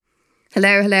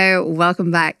Hello, hello,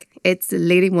 welcome back. It's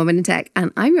Leading Woman in Tech,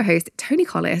 and I'm your host, Toni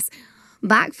Collis,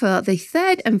 back for the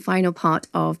third and final part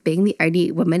of being the only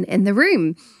woman in the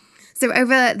room. So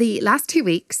over the last 2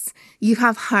 weeks, you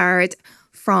have heard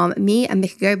from me and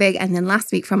Mika Gobig, and then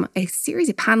last week from a series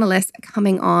of panelists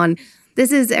coming on.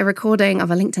 This is a recording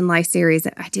of a LinkedIn Live series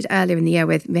that I did earlier in the year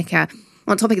with Mika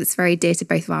on a topic that's very dear to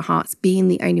both of our hearts, being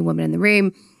the only woman in the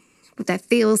room, what that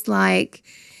feels like.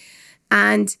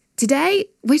 And today,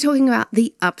 we're talking about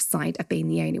the upside of being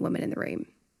the only woman in the room.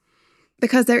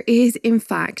 Because there is, in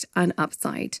fact, an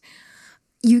upside.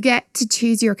 You get to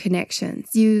choose your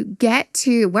connections. You get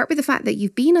to work with the fact that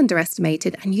you've been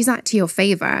underestimated and use that to your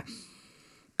favor.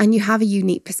 And you have a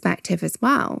unique perspective as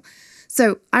well.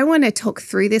 So I want to talk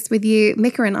through this with you.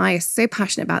 Mika and I are so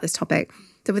passionate about this topic.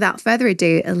 So without further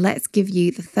ado, let's give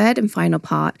you the third and final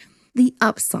part, the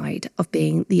upside of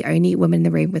being the only woman in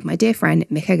the room with my dear friend,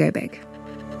 Mika Gobig.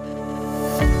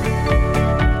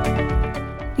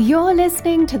 You're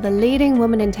listening to the Leading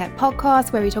Woman in Tech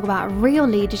podcast, where we talk about real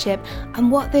leadership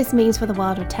and what this means for the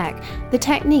world of tech, the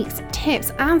techniques,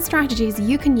 tips, and strategies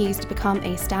you can use to become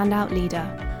a standout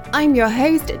leader. I'm your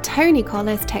host, Toni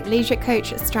Collis, tech leadership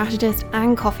coach, strategist,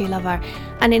 and coffee lover.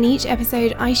 And in each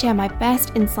episode, I share my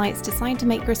best insights designed to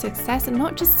make your success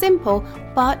not just simple,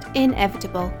 but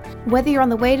inevitable. Whether you're on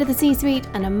the way to the C-suite,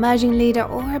 an emerging leader,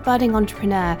 or a budding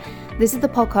entrepreneur, this is the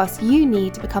podcast you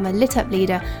need to become a lit-up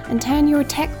leader and turn your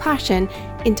tech passion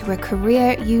into a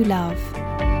career you love.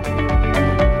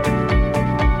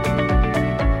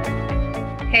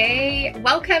 Hey,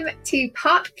 welcome to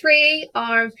part 3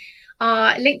 of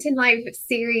our LinkedIn Live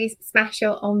series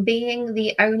special on being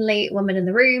the only woman in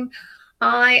the room.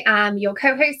 I am your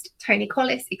co-host, Toni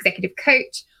Collis, executive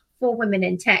coach for women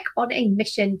in tech on a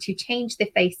mission to change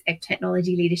the face of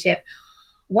technology leadership,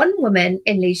 one woman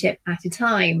in leadership at a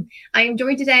time. I am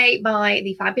joined today by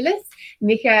the fabulous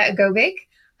Mika Gobig,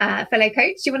 fellow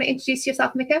coach. Do you want to introduce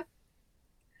yourself, Mika?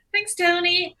 Thanks,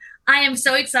 Toni. I am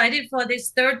so excited for this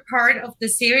third part of the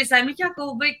series. I'm Mika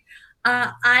Gobig.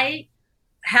 I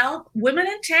help women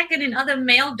in tech and in other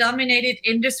male-dominated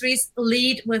industries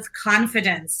lead with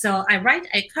confidence. So I write,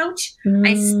 I coach,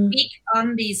 I speak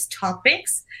on these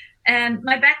topics. And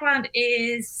my background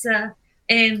is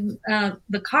in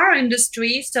the car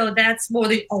industry, so that's more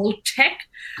the old tech.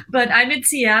 But I'm in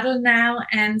Seattle now,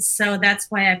 and so that's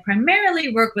why I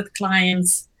primarily work with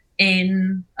clients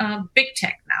in big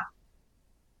tech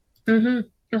now. Mm-hmm.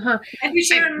 Uh-huh. And we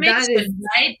share a mission,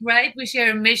 right? We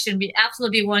share a mission. We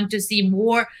absolutely want to see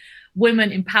more women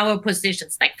in power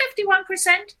positions. Like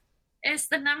 51% is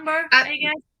the number, I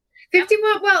guess.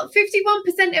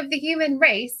 51% of the human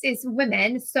race is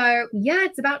women. So yeah,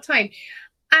 it's about time.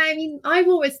 I mean, I've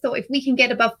always thought if we can get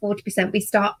above 40%, we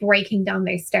start breaking down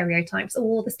those stereotypes.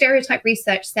 Or the stereotype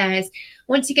research says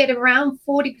once you get around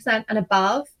 40% and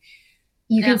above,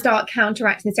 you can start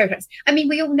counteracting the stereotypes. I mean,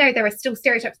 we all know there are still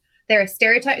stereotypes. There are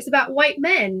stereotypes about white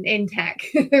men in tech,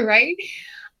 right?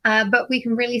 But we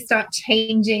can really start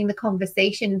changing the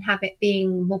conversation and have it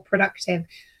being more productive.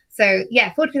 So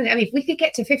yeah, 40%, I mean, if we could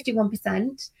get to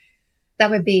 51%,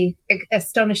 that would be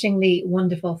astonishingly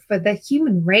wonderful for the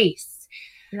human race.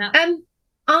 Yeah.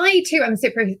 I too am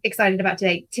super excited about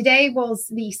today. Today was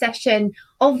the session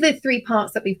of the 3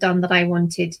 parts that we've done that I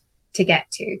wanted to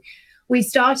get to. We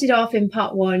started off in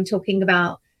part 1 talking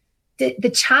about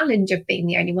the challenge of being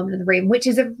the only woman in the room, which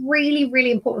is a really, really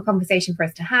important conversation for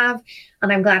us to have.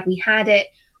 And I'm glad we had it.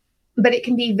 But it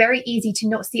can be very easy to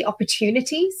not see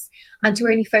opportunities and to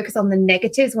only focus on the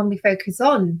negatives when we focus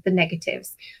on the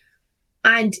negatives.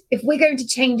 And if we're going to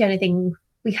change anything,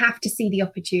 we have to see the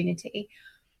opportunity.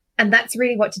 And that's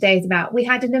really what today is about. We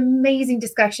had an amazing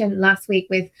discussion last week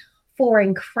with 4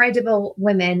 incredible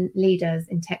women leaders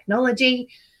in technology.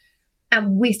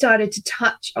 And we started to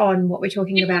touch on what we're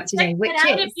talking about today, which is...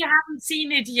 If you haven't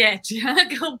seen it yet,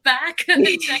 go back and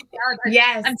check it out.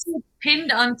 Yes. I'm still pinned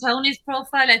on Toni's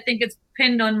profile. I think it's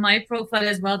pinned on my profile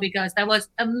as well, because that was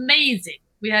amazing.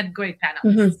 We had great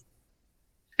panels. Mm-hmm.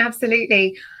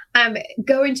 Absolutely.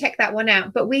 Go and check that one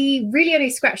out. But we really only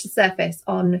scratched the surface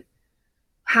on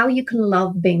how you can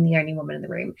love being the only woman in the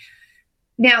room.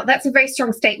 Now, that's a very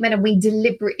strong statement, and we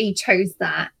deliberately chose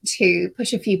that to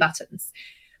push a few buttons.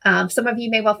 Some of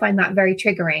you may well find that very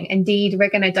triggering. Indeed,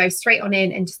 we're going to dive straight on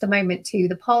in just a moment to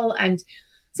the poll and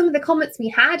some of the comments we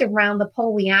had around the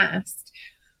poll we asked.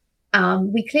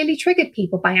 We clearly triggered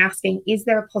people by asking, is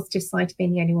there a positive side to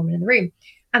being the only woman in the room?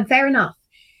 And fair enough.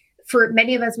 For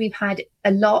many of us, we've had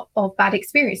a lot of bad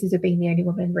experiences of being the only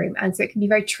woman in the room. And so it can be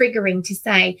very triggering to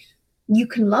say, you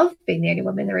can love being the only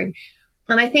woman in the room.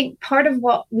 And I think part of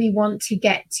what we want to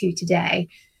get to today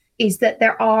is that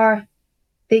there are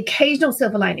the occasional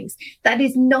silver linings. That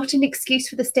is not an excuse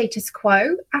for the status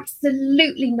quo.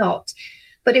 Absolutely not.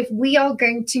 But if we are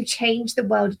going to change the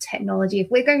world of technology, if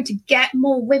we're going to get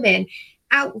more women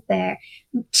out there,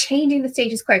 changing the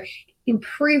status quo,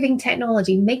 improving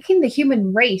technology, making the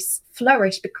human race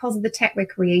flourish because of the tech we're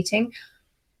creating,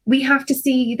 we have to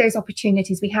see those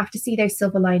opportunities. We have to see those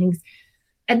silver linings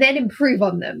and then improve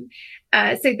on them.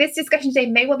 So this discussion today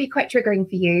may well be quite triggering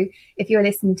for you if you're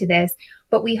listening to this,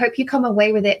 but we hope you come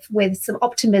away with it with some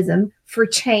optimism for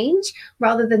change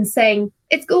rather than saying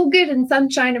it's all good and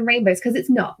sunshine and rainbows, because it's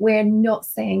not. We're not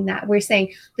saying that. We're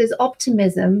saying there's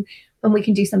optimism and we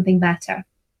can do something better.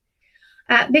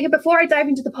 Mika, before I dive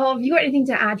into the poll, have you got anything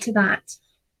to add to that?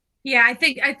 Yeah, I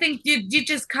think you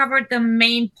just covered the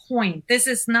main point. This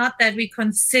is not that we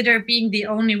consider being the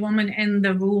only woman in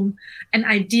the room an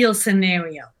ideal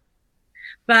scenario.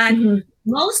 But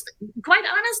quite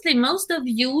honestly, most of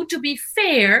you, to be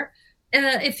fair,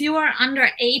 if you are under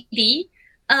 80,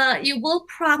 you will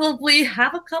probably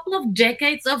have a couple of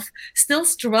decades of still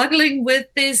struggling with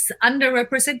this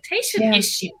underrepresentation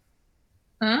issue.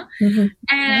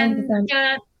 And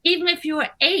even if you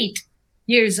are 8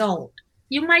 years old,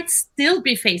 you might still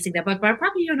be facing that, but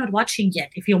probably you're not watching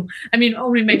yet.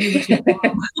 Only maybe with your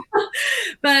mom.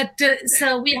 But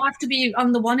so we have to be,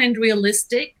 on the one hand,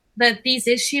 realistic that these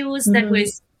issues that we're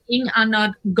seeing are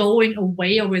not going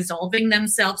away or resolving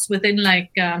themselves within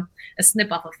like a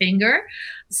snip of a finger.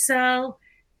 So,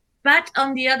 but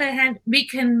on the other hand, we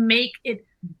can make it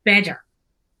better.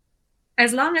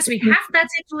 As long as we have that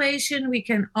situation, we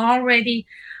can already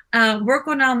work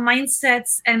on our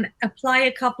mindsets and apply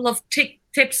a couple of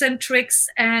tips and tricks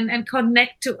and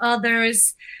connect to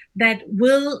others that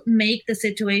will make the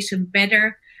situation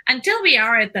better until we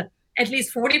are at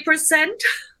least 40%,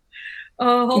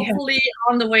 hopefully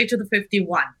on the way to the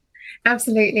 51.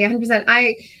 Absolutely,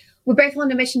 100%. We're both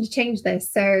on a mission to change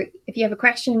this. So if you have a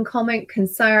question, comment,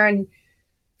 concern,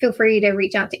 feel free to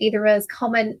reach out to either of us,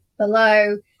 comment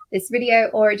below this video,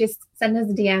 or just send us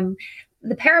a DM.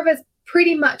 The pair of us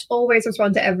pretty much always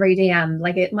respond to every DM.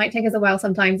 Like, it might take us a while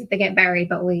sometimes if they get buried,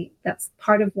 but that's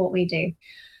part of what we do.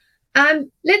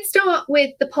 Let's start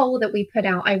with the poll that we put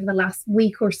out over the last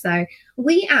week or so.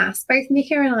 We asked, both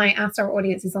Mika and I asked our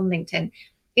audiences on LinkedIn,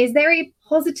 is there a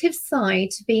positive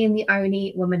side to being the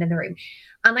only woman in the room?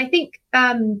 And I think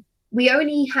we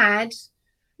only had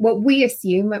what we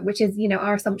assume, which is,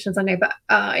 our assumptions, I know, but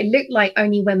it looked like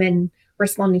only women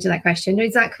responding to that question.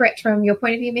 Is that correct from your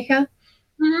point of view, Mika?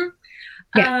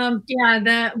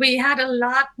 We had a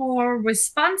lot more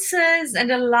responses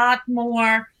and a lot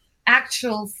more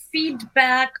actual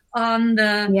feedback on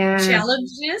the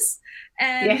challenges.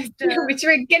 And which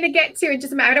we're going to get to in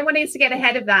just a minute. I don't want us to get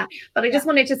ahead of that, but I just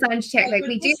wanted to sound check. Like,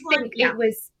 we do think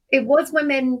it was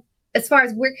women, as far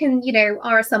as working,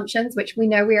 our assumptions, which we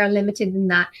know we are limited in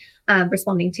that,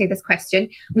 responding to this question.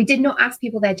 We did not ask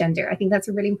people their gender. I think that's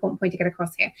a really important point to get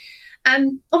across here.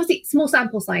 Obviously, small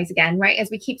sample size again, right?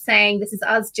 As we keep saying, this is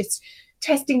us just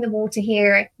testing the water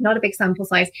here, not a big sample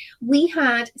size. We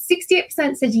had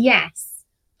 68% said yes,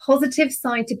 positive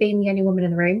side to being the only woman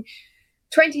in the room,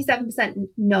 27%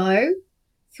 no,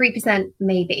 3%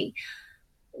 maybe.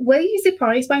 Were you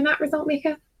surprised by that result,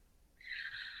 Mika?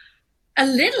 A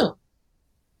little.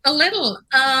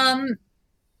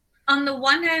 On the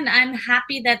one hand, I'm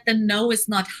happy that the no is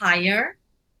not higher,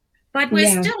 but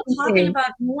we're still talking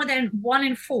about more than 1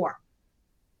 in 4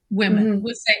 women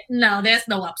who say, no, there's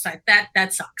no upside.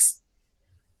 That sucks.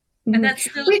 And that's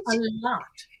still a lot,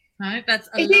 right? That's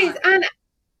a lot. It is.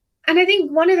 And I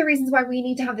think one of the reasons why we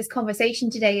need to have this conversation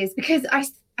today is because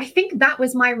I think that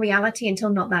was my reality until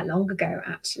not that long ago,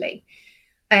 actually.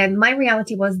 My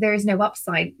reality was there is no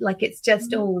upside. Like, it's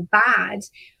just all bad.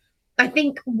 I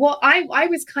think what I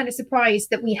was kind of surprised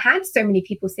that we had so many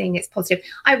people saying it's positive.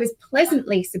 I was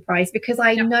pleasantly surprised because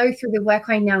I know through the work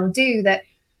I now do that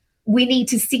we need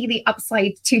to see the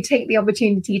upside to take the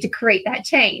opportunity to create that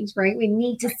change, right? We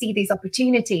need to see these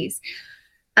opportunities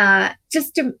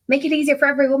just to make it easier for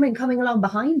every woman coming along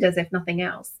behind us, if nothing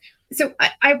else. So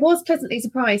I was pleasantly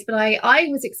surprised, but I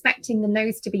was expecting the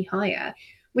no's to be higher,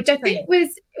 which I think was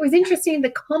interesting.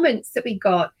 The comments that we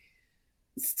got,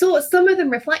 so some of them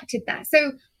reflected that.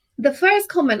 So the first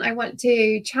comment I want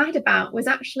to chat about was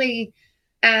actually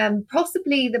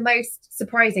possibly the most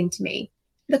surprising to me.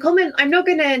 The comment, I'm not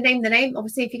going to name the name.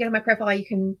 Obviously, if you go to my profile, you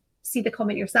can see the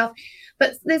comment yourself.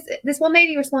 But this one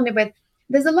lady responded with,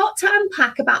 there's a lot to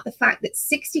unpack about the fact that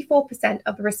 64%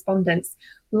 of the respondents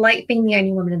like being the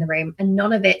only woman in the room, and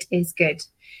none of it is good.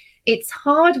 It's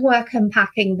hard work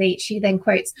unpacking she then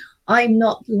quotes, I'm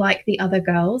not like the other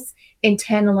girls,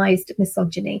 internalized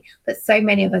misogyny that so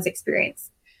many of us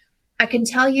experience. I can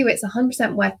tell you it's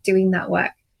 100% worth doing that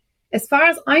work. As far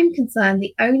as I'm concerned,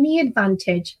 the only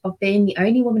advantage of being the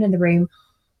only woman in the room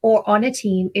or on a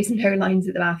team is no lines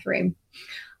at the bathroom.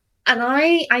 And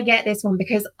I get this one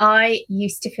because I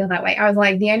used to feel that way. I was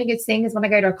like, the only good thing is when I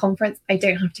go to a conference, I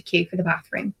don't have to queue for the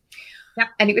bathroom. Yep.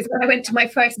 And it was when I went to my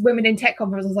first Women in Tech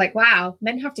conference, I was like, wow,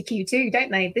 men have to queue too, don't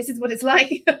they? This is what it's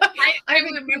like. I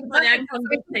remember that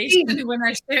conversation when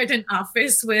I shared an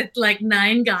office with like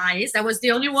 9 guys. I was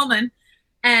the only woman.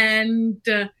 And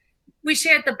we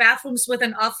shared the bathrooms with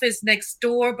an office next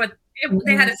door, but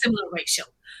they had a similar ratio.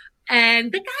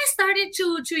 And the guy started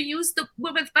to use the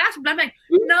women's bathroom. I'm like,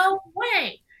 no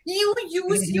way. You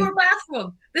use your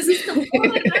bathroom. This is the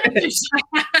one advantage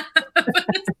I have.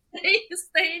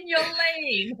 Stay in your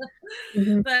lane.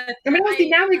 Mm-hmm. But I mean, obviously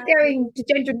now we're going to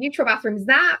gender neutral bathrooms.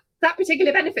 That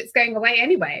particular benefit's going away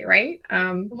anyway, right?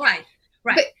 Right.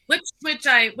 But, which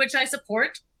I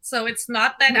support. So it's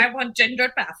not that I want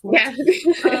gendered bathrooms. Yeah.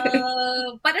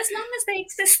 But as long as they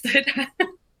existed.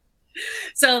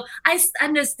 So I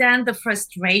understand the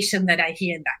frustration that I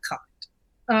hear in that comment.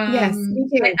 Yes, me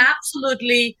too. I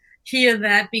absolutely hear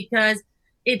that because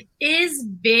it is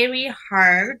very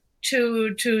hard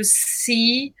to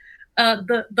see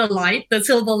the light, the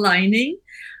silver lining.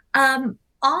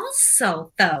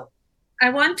 Also, though, I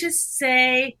want to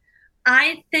say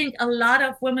I think a lot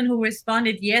of women who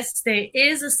responded, yes, there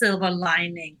is a silver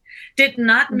lining, did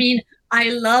not mean I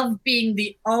love being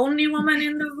the only woman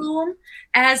in the room,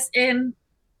 as in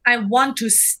I want to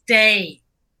stay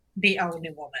the only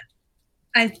woman.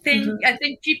 I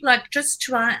think people are just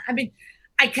trying. I mean,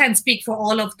 I can't speak for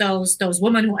all of those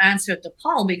women who answered the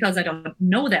poll because I don't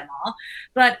know them all,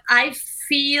 but I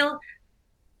feel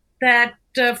that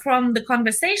from the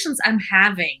conversations I'm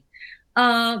having,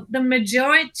 the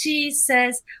majority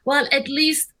says, well, at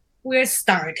least we're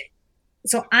starting.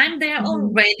 So I'm there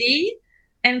already.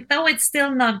 And though it's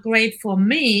still not great for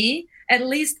me, at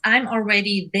least I'm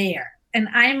already there. And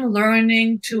I'm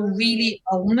learning to really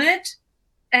own it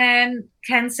and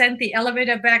can send the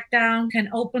elevator back down, can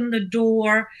open the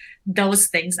door, those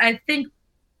things. I think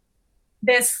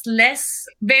there's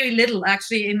very little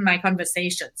actually in my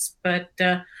conversations, but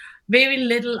very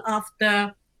little of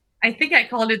I think I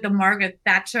called it the Margaret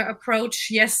Thatcher approach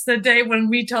yesterday when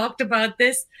we talked about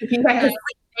this. Yes.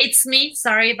 Hates me,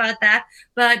 sorry about that.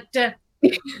 But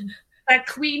that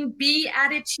Queen Bee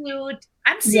attitude,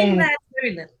 I'm seeing that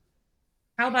very little.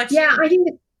 How about you? Yeah, I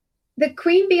think the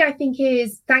Queen Bee, I think,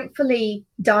 is thankfully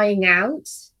dying out.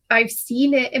 I've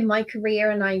seen it in my career,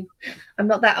 and I'm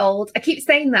not that old. I keep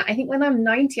saying that. I think when I'm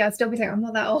 90, I'll still be saying I'm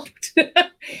not that old.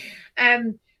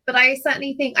 But I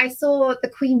certainly think I saw the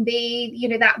Queen Bee,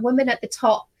 that woman at the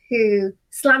top who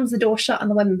slams the door shut and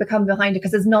the women become behind her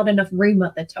because there's not enough room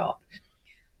at the top.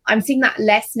 I'm seeing that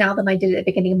less now than I did at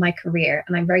the beginning of my career,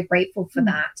 and I'm very grateful for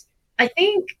that. I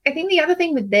think the other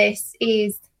thing with this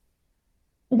is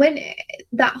when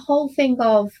that whole thing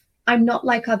of I'm not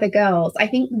like other girls, I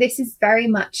think this is very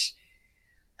much,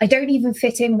 I don't even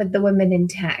fit in with the women in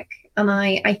tech. And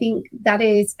I think that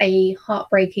is a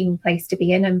heartbreaking place to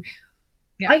be in. And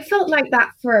I felt like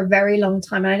that for a very long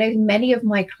time. And I know many of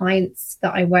my clients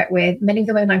that I work with, many of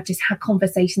the women I've just had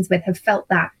conversations with have felt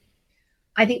that.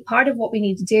 I think part of what we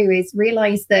need to do is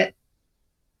realize that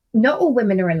not all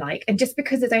women are alike. And just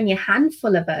because there's only a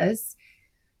handful of us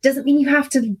doesn't mean you have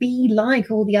to be like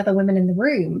all the other women in the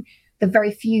room, the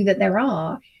very few that there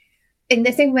are. In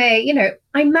the same way,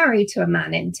 I'm married to a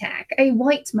man in tech, a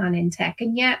white man in tech,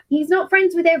 and yet he's not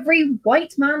friends with every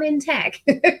white man in tech.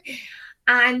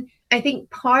 And I think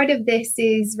part of this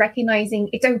is recognizing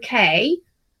it's okay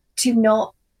to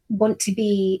not want to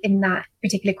be in that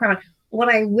particular crowd. What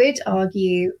I would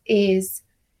argue is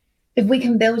if we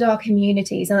can build our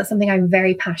communities, and that's something I'm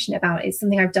very passionate about, it's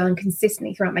something I've done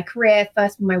consistently throughout my career,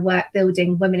 first with my work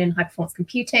building women in high performance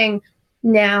computing,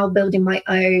 now building my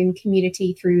own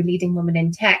community through leading women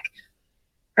in tech.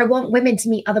 I want women to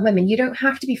meet other women. You don't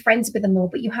have to be friends with them all,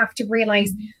 but you have to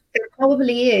realize there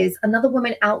probably is another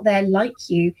woman out there like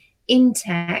you in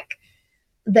tech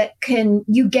that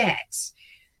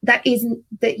isn't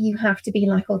that you have to be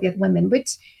like all the other women.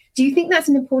 Which, do you think that's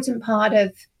an important part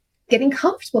of getting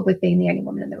comfortable with being the only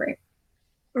woman in the room?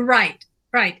 Right.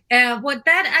 What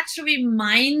that actually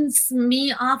reminds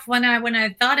me of when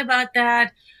I thought about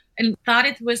that and thought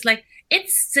it was like,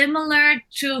 it's similar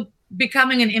to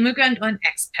becoming an immigrant or an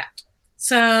expat.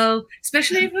 So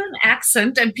especially if you're an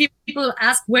accent and people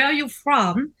ask, where are you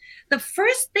from? The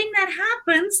first thing that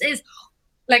happens is,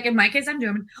 like in my case, I'm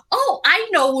German. Oh, I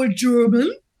know a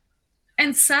German.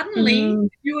 And suddenly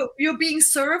you're being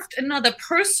served another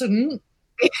person.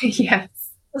 Yes.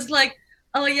 It's like,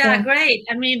 Oh, yeah, great.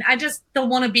 I mean, I just don't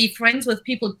want to be friends with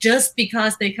people just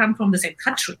because they come from the same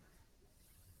country.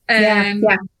 And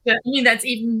I mean, that's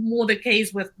even more the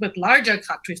case with larger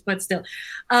countries, but still.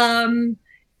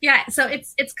 Yeah, so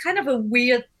it's kind of a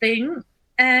weird thing.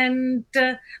 And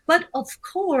but of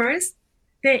course,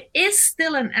 there is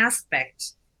still an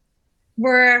aspect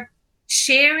where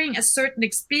sharing a certain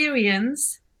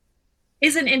experience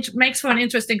makes for an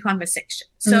interesting conversation.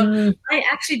 So I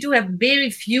actually do have very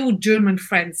few German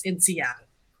friends in Seattle.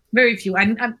 Very few.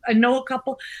 I know a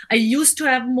couple. I used to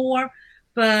have more,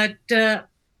 but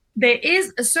there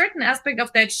is a certain aspect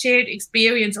of that shared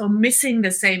experience or missing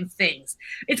the same things.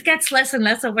 It gets less and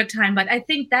less over time, but I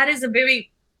think that is a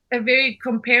very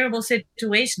comparable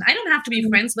situation. I don't have to be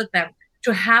friends with them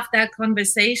to have that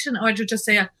conversation or to just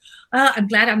say, I'm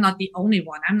glad I'm not the only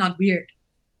one. I'm not weird.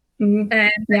 And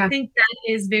I think that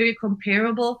is very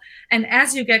comparable. And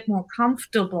as you get more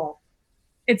comfortable,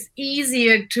 it's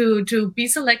easier to be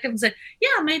selective and say,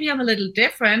 yeah, maybe I'm a little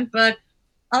different, but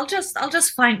I'll just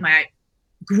find my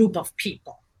group of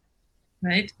people,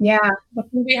 right? Yeah,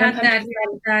 we had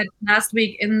that last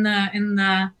week in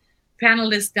the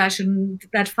panel discussion.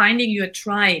 That finding your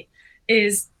tribe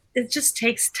it just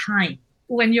takes time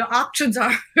when your options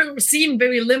seem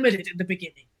very limited in the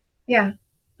beginning. Yeah,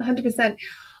 100%.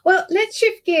 Well, let's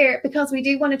shift gear because we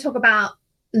do want to talk about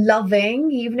loving,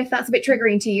 even if that's a bit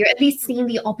triggering to you, at least seeing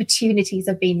the opportunities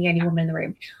of being the only woman in the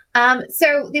room.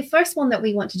 So the first one that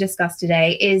we want to discuss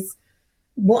today is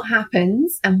what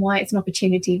happens and why it's an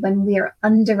opportunity when we are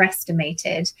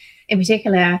underestimated. In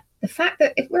particular, the fact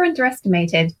that if we're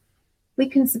underestimated, we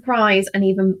can surprise and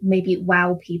even maybe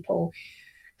wow people.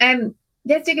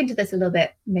 Let's dig into this a little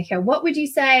bit, Mika. What would you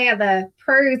say are the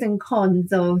pros and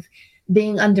cons of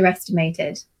being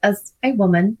underestimated as a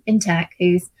woman in tech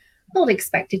who's not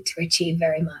expected to achieve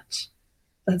very much?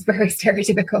 That's very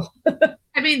stereotypical.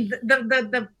 I mean,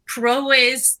 the pro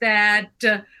is that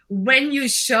when you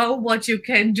show what you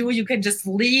can do, you can just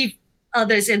leave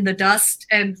others in the dust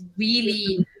and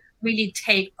really, really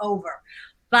take over.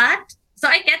 But so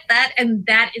I get that, and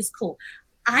that is cool.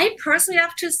 I personally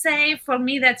have to say, for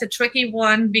me, that's a tricky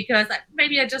one because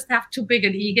maybe I just have too big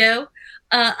an ego.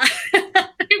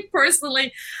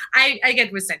 Personally, I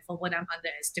get resentful when I'm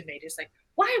underestimated. It's like,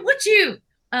 why would you?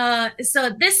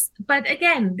 But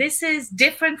again, this is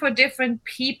different for different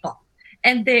people.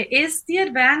 And there is the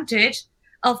advantage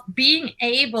of being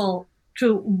able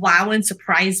to wow and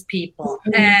surprise people.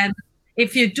 And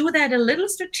if you do that a little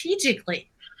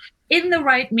strategically in the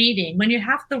right meeting, when you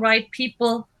have the right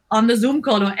people on the Zoom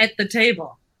call or at the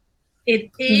table, it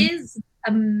is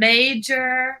a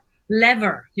major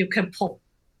lever you can pull.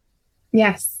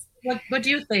 Yes. What do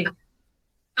you think?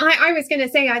 I was going to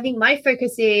say, I think my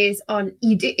focus is on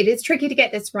it is tricky to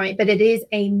get this right, but it is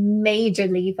a major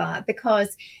lever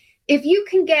because if you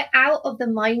can get out of the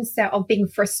mindset of being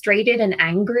frustrated and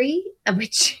angry,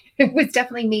 which was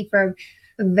definitely me for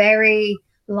a very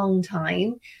long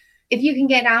time, if you can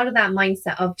get out of that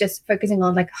mindset of just focusing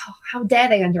on like, oh, how dare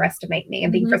they underestimate me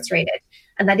and being frustrated.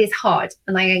 And that is hard.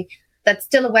 And that's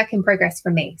still a work in progress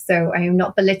for me. So I am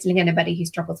not belittling anybody who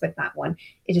struggles with that one.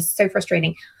 It is so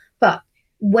frustrating. But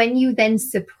when you then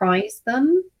surprise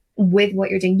them with what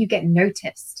you're doing, you get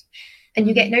noticed. And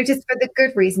you get noticed for the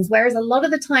good reasons. Whereas a lot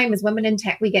of the time as women in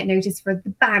tech, we get noticed for the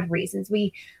bad reasons.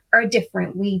 We are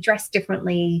different. We dress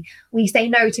differently. We say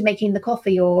no to making the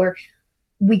coffee, or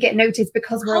we get noticed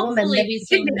because we're a woman. Hopefully we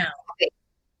say no.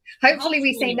 Hopefully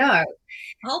we say no.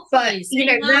 Hopefully,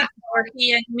 but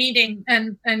that meeting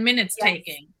and minutes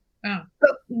taking. Oh.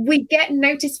 But we get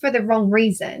noticed for the wrong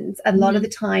reasons a lot of the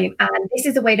time. And this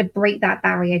is a way to break that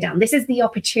barrier down. This is the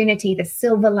opportunity, the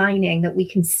silver lining that we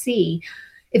can see.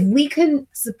 If we can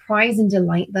surprise and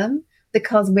delight them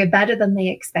because we're better than they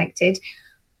expected,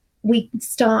 we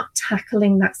start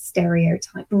tackling that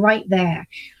stereotype right there.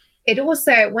 It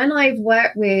also, when I've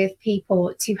worked with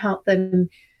people to help them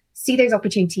see those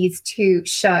opportunities to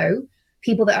show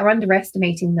people that are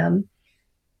underestimating them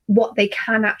what they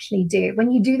can actually do.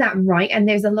 When you do that right, and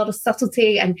there's a lot of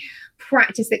subtlety and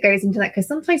practice that goes into that, because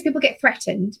sometimes people get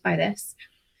threatened by this.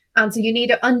 And so you need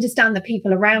to understand the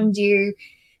people around you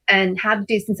and how to do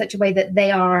this in such a way that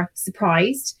they are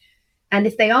surprised. And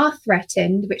if they are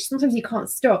threatened, which sometimes you can't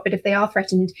stop, but if they are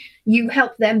threatened, you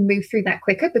help them move through that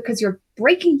quicker because you're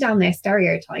breaking down their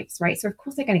stereotypes, right? So of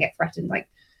course they're going to get threatened. Like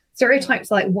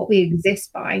stereotypes are like what we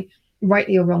exist by,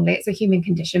 rightly or wrongly. It's a human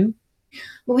condition.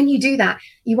 But when you do that,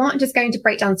 you aren't just going to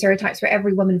break down stereotypes for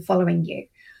every woman following you.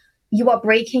 You are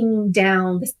breaking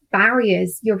down the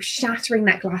barriers. You're shattering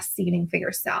that glass ceiling for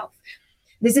yourself.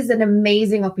 This is an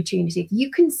amazing opportunity. If you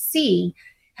can see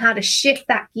how to shift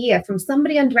that gear from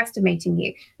somebody underestimating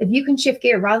you. If you can shift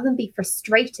gear rather than be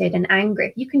frustrated and angry,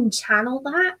 if you can channel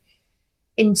that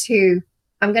into,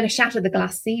 I'm going to shatter the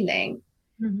glass ceiling,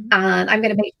 and I'm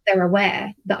going to make sure they're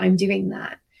aware that I'm doing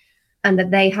that and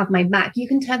that they have my back. You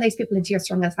can turn those people into your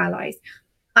strongest allies.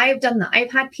 I have done that.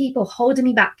 I've had people holding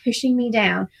me back, pushing me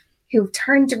down, who've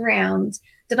turned around,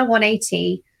 done a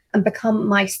 180 and become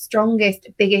my strongest,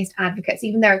 biggest advocates,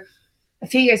 even though a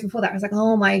few years before that, I was like,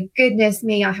 oh my goodness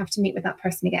me, I have to meet with that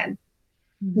person again.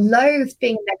 Loathed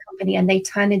being in their company, and they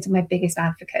turn into my biggest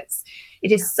advocates.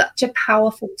 It is such a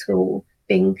powerful tool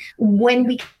when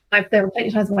we, there are plenty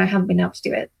of times when I haven't been able to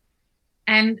do it.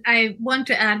 And I want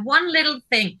to add one little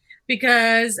thing,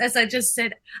 because as I just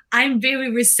said, I'm very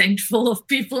resentful of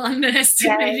people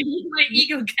underestimating me. My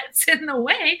ego gets in the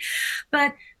way.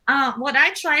 But what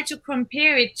I try to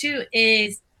compare it to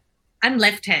is I'm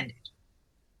left-handed.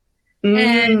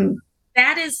 And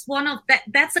that is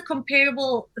that's a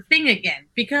comparable thing again,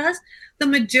 because the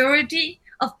majority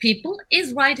of people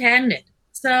is right-handed.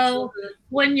 So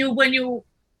when you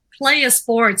play a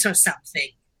sports or something,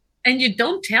 and you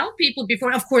don't tell people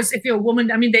before, of course, if you're a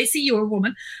woman, I mean, they see you're a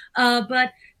woman,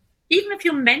 but even if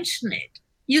you mention it,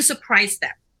 you surprise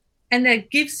them. And that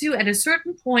gives you, at a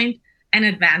certain point, an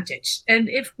advantage. And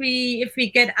if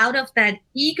we get out of that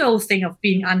ego thing of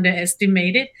being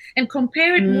underestimated and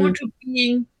compare it more to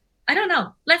being, I don't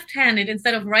know, left-handed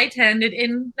instead of right-handed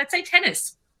in, let's say,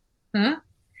 tennis,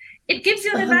 it gives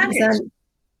you an 100%. Advantage.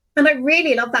 And I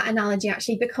really love that analogy,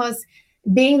 actually, because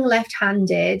being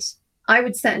left-handed, I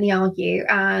would certainly argue,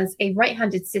 as a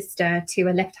right-handed sister to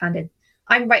a left-handed,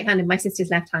 I'm right-handed, my sister's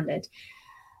left-handed.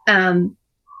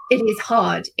 It is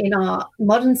hard in our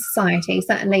modern society,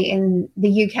 certainly in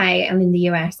the UK and in the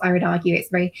US, I would argue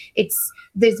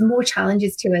there's more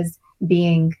challenges to us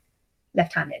being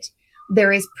left-handed.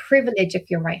 There is privilege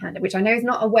if you're right-handed, which I know is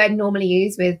not a word normally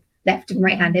used with left and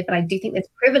right-handed, but I do think there's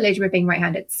privilege with being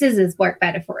right-handed. Scissors work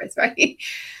better for us, right?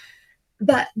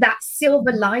 But that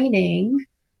silver lining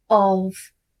of,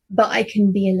 but I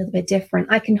can be a little bit different.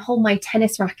 I can hold my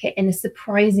tennis racket in a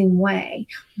surprising way.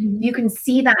 You can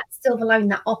see that silver lining,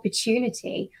 that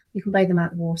opportunity. You can blow them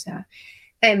out of the water.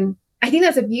 I think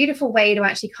that's a beautiful way to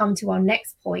actually come to our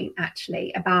next point,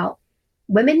 actually, about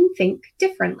women think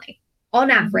differently.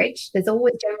 On average, there's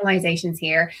always generalizations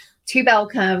here, 2 bell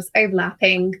curves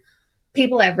overlapping,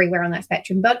 people everywhere on that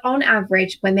spectrum. But on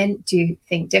average, women do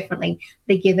think differently.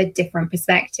 They give a different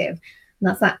perspective. And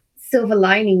that's that silver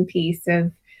lining piece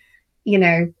of,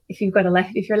 if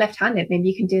you're left-handed, maybe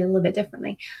you can do it a little bit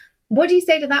differently. What do you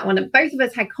say to that one? And both of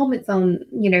us had comments on,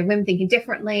 women thinking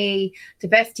differently,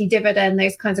 diversity dividend,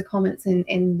 those kinds of comments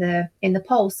in the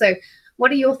poll. So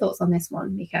what are your thoughts on this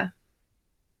one, Mika?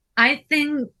 I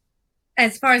think,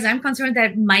 as far as I'm concerned,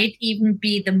 that might even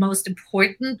be the most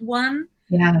important one.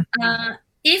 Yeah.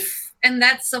 And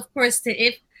that's, of course,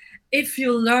 if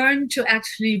you learn to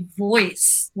actually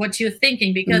voice what you're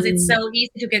thinking, because it's so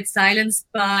easy to get silenced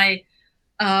by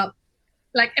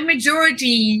like a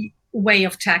majority way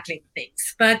of tackling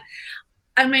things. But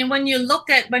I mean, when you look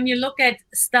at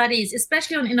studies,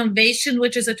 especially on innovation,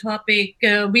 which is a topic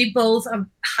we both are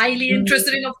highly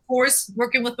interested in, of course,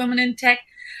 working with women in tech,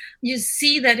 you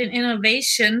see that in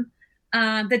innovation,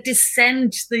 the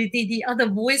dissent, the other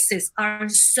voices are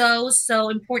so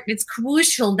important. It's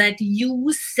crucial that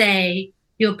you say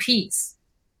your piece.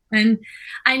 And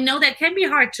I know that can be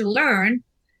hard to learn,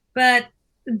 but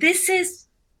this is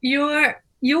your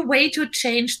way to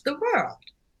change the world.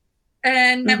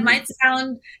 And that might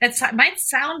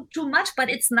sound too much, but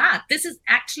it's not. This is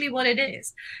actually what it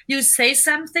is. You say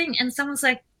something and someone's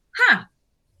like,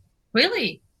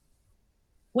 really?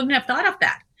 Wouldn't have thought of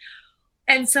that.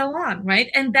 And so on, right?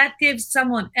 And that gives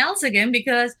someone else again,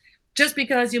 because just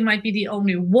because you might be the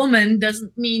only woman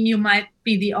doesn't mean you might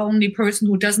be the only person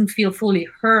who doesn't feel fully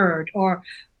heard or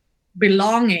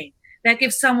belonging. That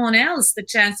gives someone else the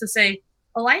chance to say,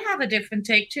 oh, I have a different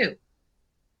take too.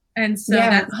 And so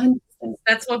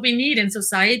that's what we need in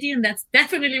society, and that's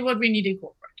definitely what we need in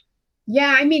corporate.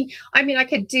 Yeah, I mean, I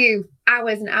could do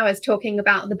hours and hours talking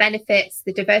about the benefits,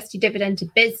 the diversity dividend to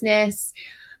business,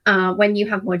 when you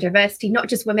have more diversity, not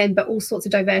just women, but all sorts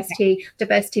of diversity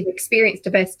of experience,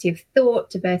 diversity of thought,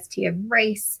 diversity of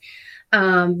race,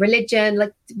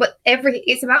 religion, everything.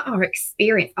 It's about our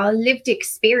experience, our lived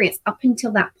experience up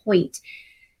until that point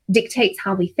dictates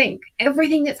how we think.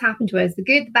 Everything that's happened to us, the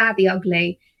good, the bad, the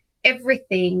ugly,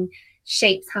 everything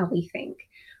shapes how we think.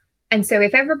 And so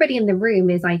if everybody in the room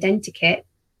is identikit,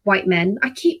 white men,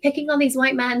 I keep picking on these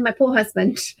white men, my poor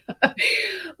husband,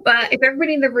 but if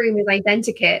everybody in the room is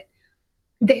identikit,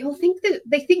 They all think that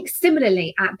they think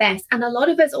similarly at best. And a lot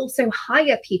of us also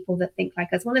hire people that think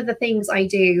like us. One of the things I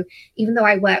do, even though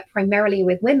I work primarily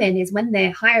with women, is when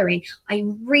they're hiring, I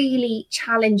really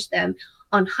challenge them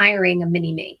on hiring a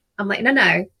mini me. I'm like,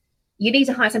 no, you need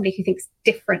to hire somebody who thinks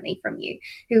differently from you,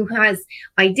 who has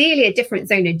ideally a different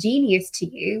zone of genius to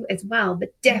you as well,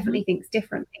 but definitely thinks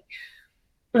differently.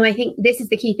 And I think this is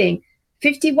the key thing.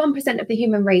 51% of the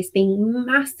human race being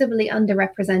massively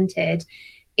underrepresented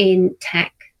in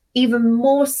tech, even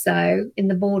more so in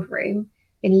the boardroom,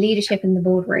 in leadership in the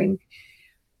boardroom,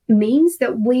 means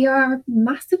that we are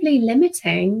massively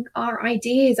limiting our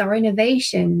ideas, our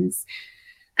innovations.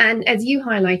 And as you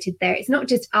highlighted there, it's not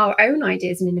just our own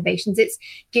ideas and innovations, it's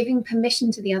giving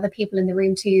permission to the other people in the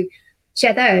room to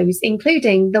share those,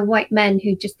 including the white men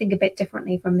who just think a bit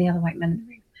differently from the other white men in the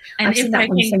room. And I've seen that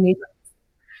one so many times.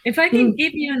 If I can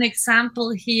give you an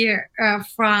example here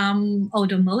from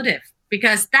automotive,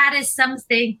 because that is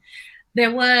something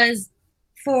there was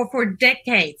for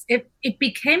decades. It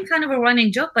became kind of a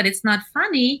running joke, but it's not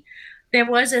funny. There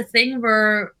was a thing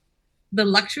where the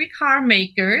luxury car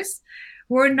makers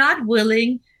were not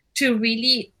willing to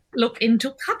really look into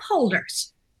cup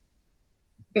holders.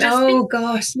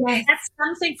 Gosh, yes. That's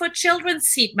something for children's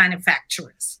seat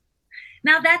manufacturers.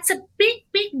 Now, that's a big,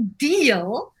 big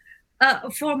deal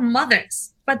for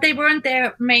mothers, but they weren't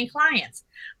their main clients.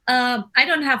 I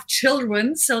don't have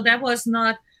children, so that was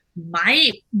not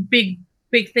my big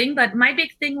thing. But my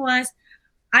big thing was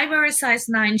I wear a size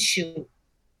 9 shoe,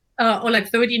 or like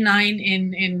 39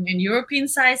 in European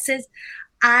sizes.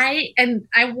 I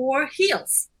wore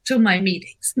heels to my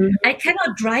meetings. I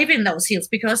cannot drive in those heels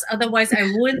because otherwise I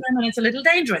ruin them and it's a little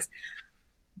dangerous.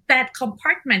 That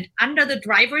compartment under the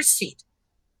driver's seat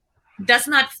does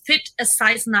not fit a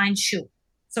size 9 shoe.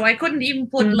 So I couldn't even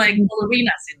put like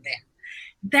ballerinas in there.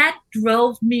 That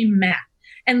drove me mad.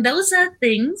 And those are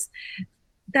things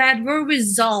that were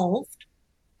resolved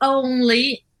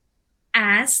only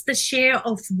as the share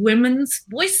of women's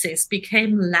voices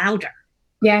became louder.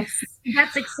 Yes.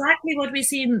 That's exactly what we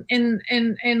see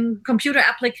in computer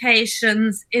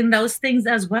applications, in those things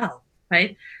as well,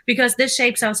 right? Because this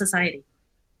shapes our society.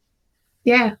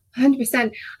 Yeah,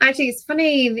 100%. Actually, it's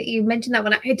funny that you mentioned that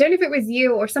one. I don't know if it was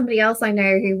you or somebody else I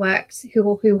know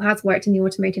who has worked in the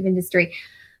automotive industry.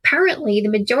 Apparently, the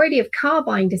majority of car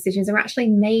buying decisions are actually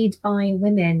made by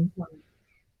women.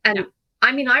 And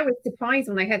I mean, I was surprised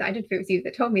when I heard that. I don't know if it was you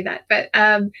that told me that, but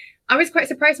I was quite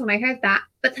surprised when I heard that.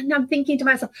 But then I'm thinking to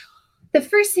myself, the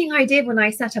first thing I did when I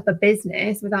set up a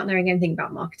business without knowing anything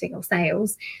about marketing or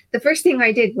sales, the first thing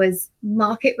I did was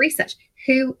market research.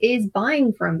 Who is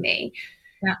buying from me?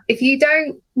 Yeah. If you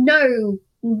don't know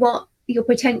what your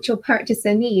potential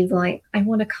purchaser needs, like, I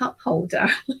want a cup holder,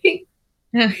 you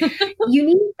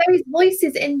need those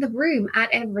voices in the room at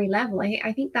every level.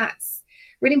 I think that's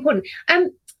really important. I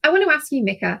want to ask you,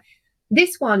 Mika,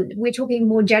 this one, we're talking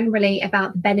more generally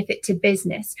about the benefit to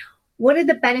business. What are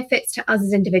the benefits to us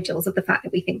as individuals of the fact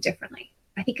that we think differently?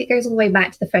 I think it goes all the way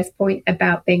back to the first point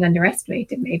about being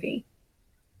underestimated, maybe.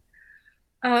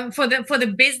 For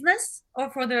the business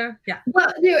or for the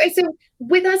Well, no, so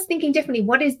with us thinking differently,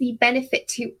 what is the benefit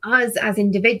to us as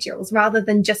individuals rather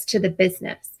than just to the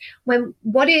business?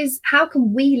 How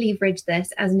can we leverage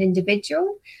this as an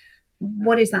individual?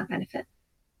 What is that benefit?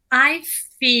 I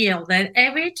feel that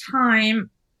every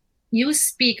time you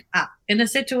speak up in a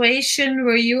situation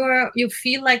where you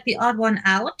feel like the odd one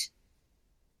out,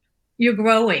 you're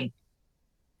growing.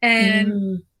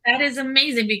 And that is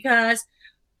amazing, because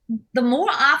the more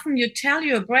often you tell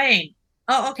your brain,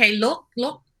 oh, okay, look,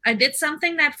 I did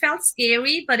something that felt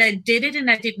scary, but I did it and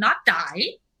I did not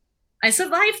die. I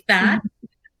survived that.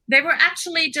 They were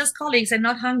actually just colleagues and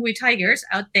not hungry tigers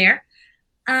out there.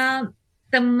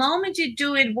 The moment you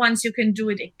do it once, you can do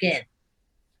it again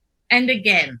and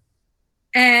again.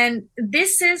 And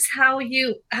this is how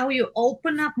you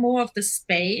open up more of the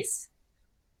space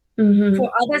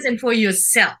for others and for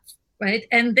yourself, right?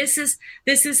 And this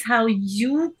is how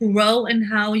you grow and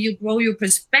how you grow your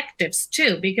perspectives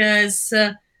too, because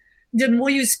the more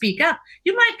you speak up,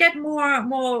 you might get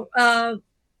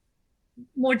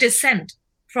more dissent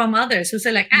from others who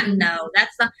say like, no,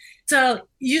 that's not. So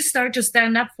you start to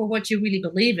stand up for what you really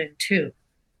believe in too.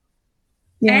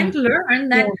 Yeah. And learn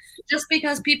that just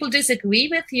because people disagree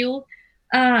with you,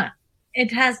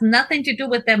 it has nothing to do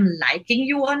with them liking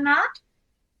you or not.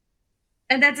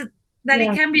 And it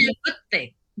can be a good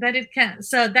thing. That it can.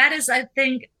 So that is, I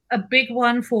think, a big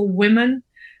one for women.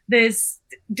 This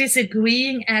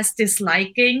disagreeing as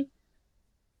disliking.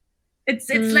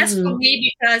 It's less for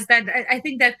me because that I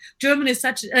think that Germany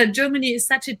is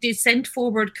such a descent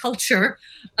forward culture.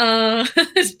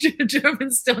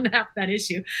 Germans don't have that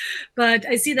issue, but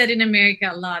I see that in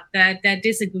America a lot. That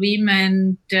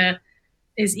disagreement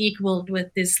is equaled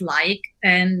with dislike,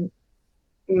 and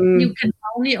you can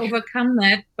only overcome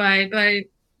that by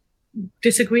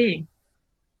disagreeing.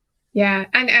 Yeah,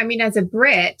 and I mean, as a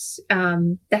Brit,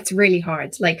 that's really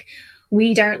hard. Like,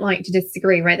 we don't like to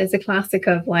disagree, right? There's a classic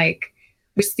of like,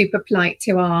 we're super polite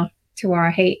to our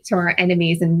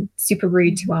enemies and super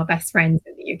rude to our best friends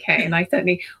in the UK. And I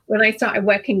certainly, when I started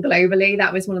working globally,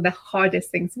 that was one of the hardest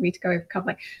things for me to go overcome.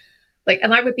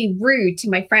 And I would be rude to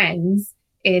my friends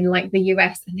in like the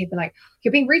US, and they'd be like,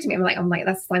 "You're being rude to me." I'm like,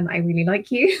 that's a sign that I really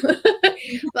like you.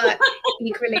 But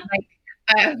equally, like,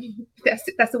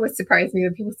 that's always surprised me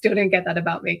when people still don't get that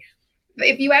about me. But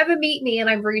if you ever meet me and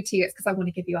I'm rude to you, it's because I want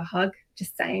to give you a hug.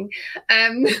 Just saying. That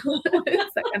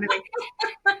kind of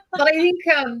thing. But I think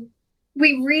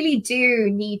we really do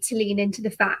need to lean into the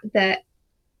fact that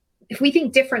if we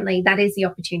think differently, that is the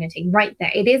opportunity right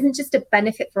there. It isn't just a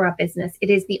benefit for our business. It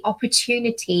is the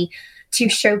opportunity to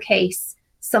showcase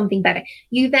something better.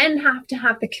 You then have to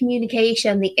have the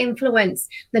communication, the influence,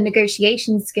 the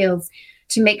negotiation skills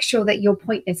to make sure that your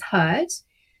point is heard.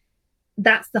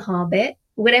 That's the hard bit.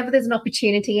 Whenever there's an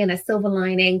opportunity and a silver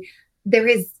lining,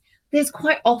 there's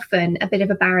quite often a bit of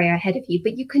a barrier ahead of you,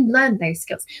 but you can learn those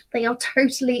skills. They are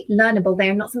totally learnable. They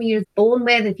are not something you're born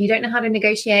with. If you don't know how to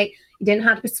negotiate, you don't know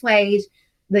how to persuade,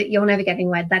 that you'll never get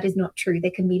anywhere. That is not true. They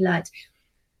can be learned.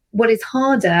 What is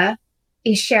harder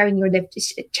is changing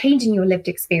your lived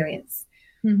experience,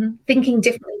 thinking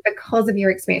differently because of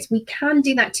your experience. We can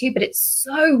do that too, but it's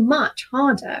so much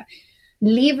harder.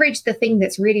 Leverage the thing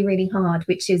that's really, really hard,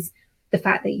 which is the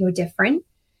fact that you're different,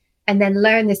 and then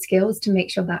learn the skills to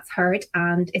make sure that's heard,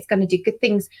 and it's going to do good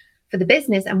things for the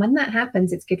business. And when that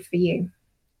happens, it's good for you.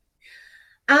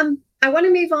 I want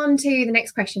to move on to the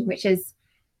next question, which is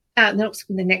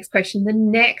the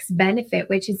next benefit,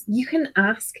 which is you can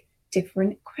ask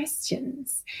different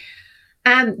questions.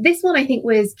 This one I think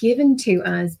was given to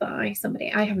us by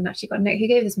somebody. I haven't actually got a note who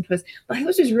gave this one to us, but I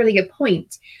thought it was a really good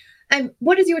point.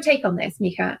 What is your take on this,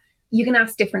 Mika? You can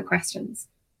ask different questions.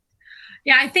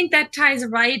 Yeah, I think that ties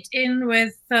right in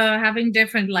with having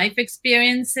different life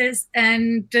experiences,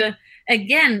 and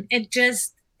again, it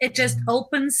just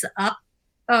opens up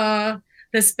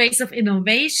the space of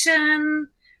innovation,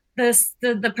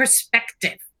 the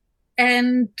perspective,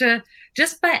 and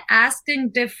just by asking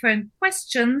different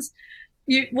questions,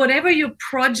 whatever your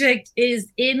project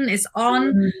is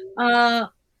on,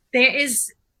 there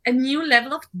is a new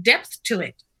level of depth to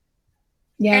it.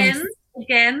 Yes. And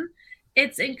again,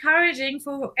 it's encouraging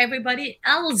for everybody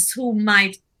else who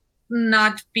might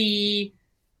not be,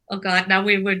 oh God, now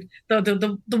we would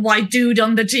the white dude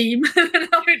on the team.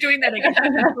 Now we're doing that again.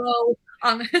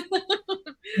 On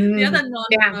the other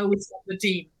non-pros of the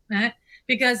team, right?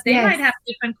 Because they might have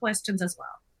different questions as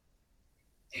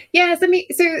well. Yes, I mean,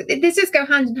 so this just go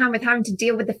hand in hand with having to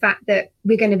deal with the fact that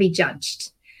we're going to be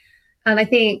judged. And I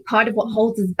think part of what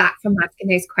holds us back from asking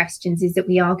those questions is that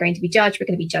we are going to be judged. We're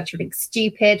going to be judged for being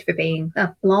stupid, for being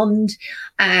blonde,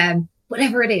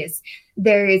 whatever it is.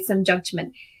 There is some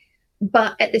judgment.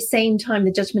 But at the same time,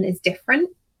 the judgment is different,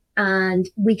 and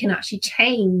we can actually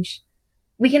change.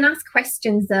 We can ask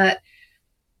questions that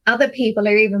other people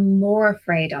are even more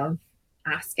afraid of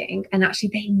asking, and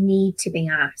actually they need to be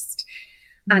asked.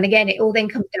 And again, it all then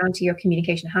comes down to your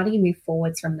communication. How do you move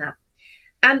forwards from that?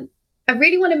 I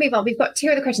really want to move on. We've got two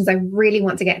other questions I really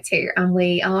want to get to, and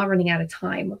we are running out of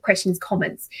time. Questions,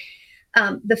 comments.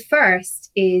 The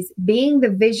first is being the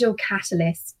visual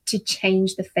catalyst to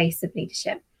change the face of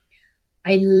leadership.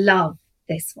 I love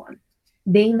this one.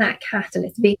 Being that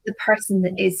catalyst, being the person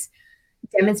that is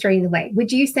demonstrating the way.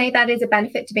 Would you say that is a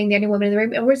benefit to being the only woman in the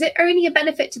room, or is it only a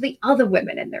benefit to the other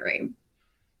women in the room?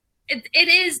 It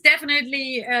is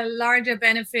definitely a larger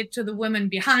benefit to the women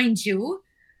behind you.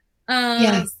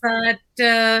 Yes. But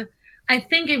I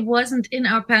think it wasn't in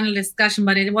our panel discussion,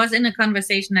 but it was in a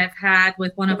conversation I've had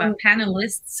with one of our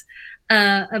panelists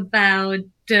about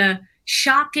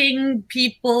shocking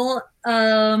people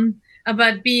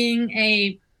about being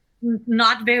a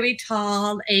not very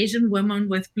tall Asian woman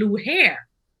with blue hair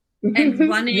and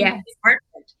running the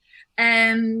department.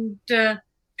 And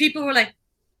people were like,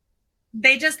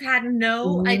 they just had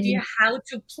no idea how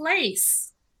to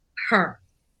place her.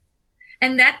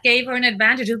 And that gave her an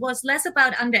advantage. It was less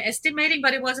about underestimating,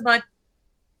 but it was about,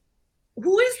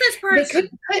 who is this person?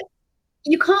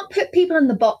 You can't put people in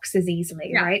the boxes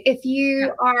easily, right? If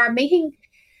you are making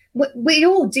we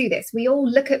all do this. We all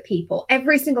look at people.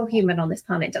 Every single human on this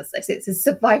planet does this. It's a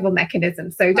survival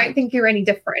mechanism. So don't think you're any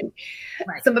different.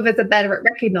 Right. Some of us are better at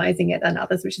recognizing it than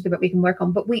others, which is what we can work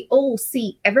on. But we all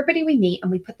see everybody we meet and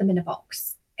we put them in a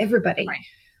box. Everybody. Right.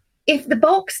 If the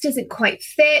box doesn't quite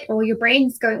fit or your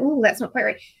brain's going, oh, that's not quite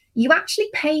right, you actually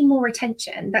pay more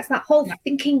attention. That's that whole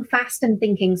thinking fast and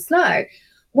thinking slow.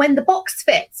 When the box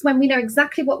fits, when we know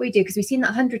exactly what we do, because we've seen that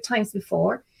 100 times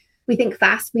before, we think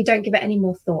fast, we don't give it any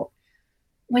more thought.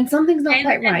 When something's not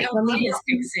quite right, when we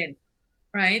kicks in,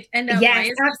 right? And yes,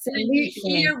 absolutely.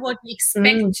 Hear what we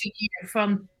expect to hear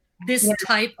from this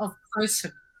type of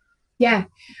person. Yeah.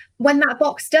 When that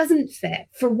box doesn't fit,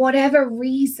 for whatever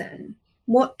reason,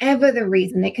 whatever the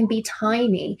reason, it can be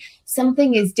tiny,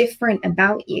 something is different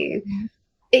about you.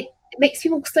 It makes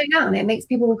people slow down. It makes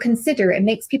people consider. It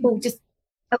makes people just,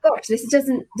 oh gosh, this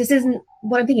isn't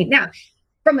what I'm thinking. Now,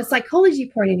 from a psychology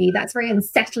point of view, that's very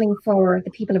unsettling for the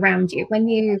people around you. When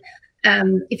you,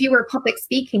 if you were public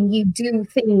speaking, you do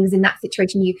things in that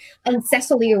situation, you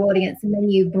unsettle your audience and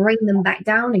then you bring them back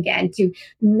down again to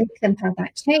make them have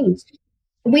that change.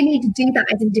 We need to do that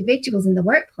as individuals in the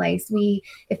workplace.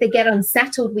 If they get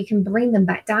unsettled, we can bring them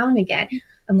back down again.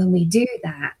 And when we do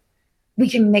that, we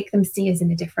can make them see us in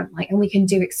a different light and we can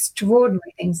do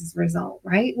extraordinary things as a result,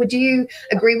 right? Would you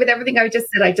agree with everything I just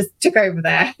said? I just took over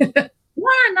there.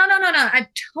 No. I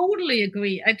totally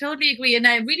agree. And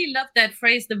I really love that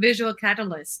phrase, the visual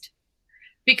catalyst,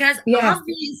 because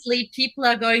obviously people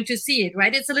are going to see it,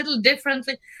 right? It's a little different,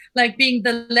 like being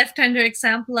the left-hander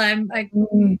example I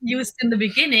used in the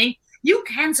beginning. You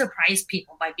can surprise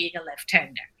people by being a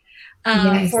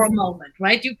left-hander for a moment,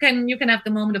 right? You can have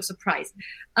the moment of surprise.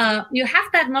 You have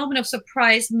that moment of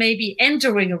surprise maybe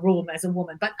entering a room as a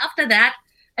woman, but after that,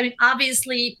 I mean,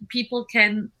 obviously people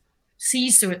can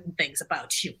see certain things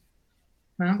about you.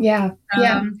 Huh?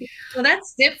 So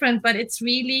that's different, but it's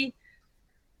really,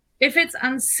 if it's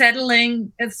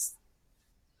unsettling, it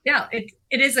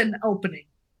is an opening.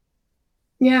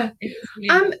 Yeah.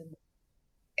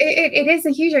 It is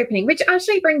a huge opening, which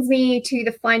actually brings me to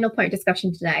the final point of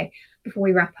discussion today before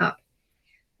we wrap up,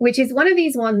 which is one of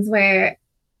these ones where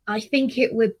I think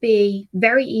it would be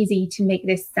very easy to make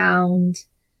this sound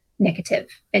negative.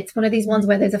 It's one of these ones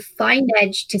where there's a fine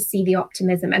edge to see the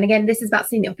optimism. And again, this is about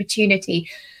seeing the opportunity,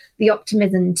 the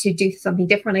optimism to do something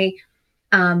differently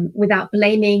without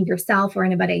blaming yourself or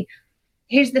anybody.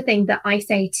 Here's the thing that I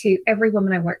say to every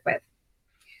woman I work with.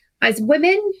 As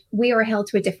women, we are held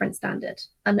to a different standard,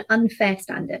 an unfair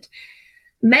standard.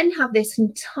 Men have this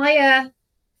entire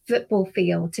football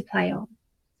field to play on.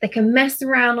 They can mess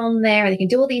around on there. They can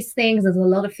do all these things. There's a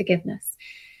lot of forgiveness.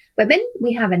 Women,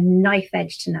 we have a knife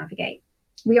edge to navigate.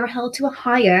 We are held to a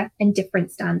higher and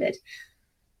different standard.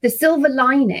 The silver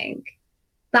lining,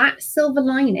 that silver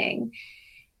lining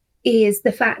is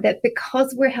the fact that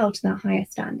because we're held to that higher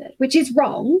standard, which is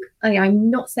wrong, I'm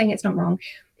not saying it's not wrong,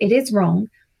 it is wrong,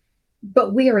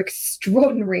 but we are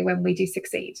extraordinary when we do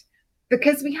succeed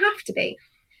because we have to be.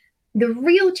 The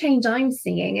real change I'm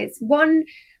seeing is one,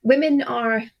 women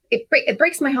are, it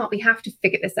breaks my heart we have to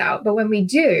figure this out, but when we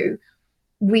do,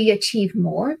 we achieve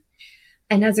more.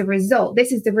 And as a result,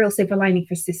 this is the real silver lining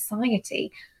for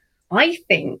society. I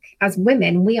think as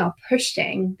women, we are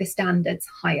pushing the standards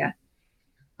higher.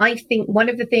 I think one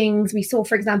of the things we saw,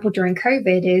 for example, during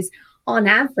COVID is on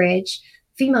average,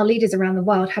 female leaders around the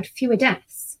world had fewer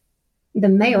deaths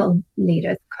than male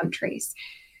leaders of countries.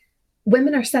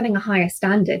 Women are setting a higher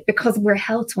standard because we're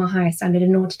held to a higher standard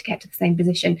in order to get to the same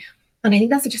position. And I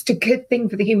think that's just a good thing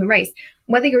for the human race.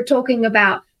 Whether you're talking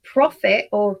about profit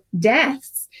or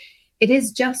deaths, it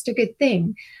is just a good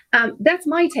thing. That's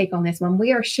my take on this one.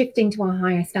 We are shifting to a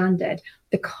higher standard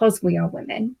because we are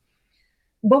women.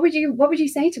 What would you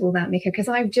say to all that, Mika? Because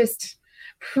I've just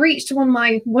preached one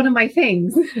of my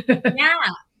things.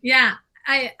 Yeah.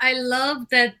 I love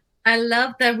that. I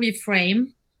love that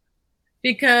reframe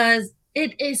because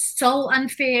it is so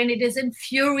unfair and it is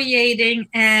infuriating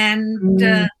and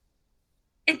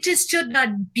it just should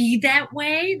not be that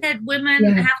way, that women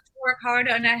have to work harder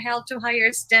and are held to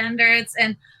higher standards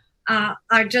and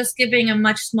are just giving a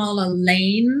much smaller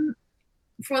lane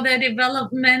for their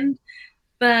development.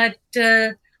 But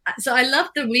so I love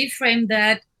the reframe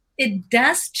that it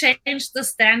does change the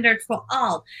standard for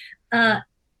all. I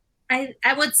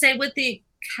would say with the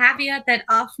caveat that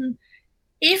often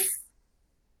if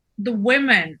the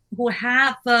women who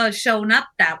have shown up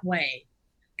that way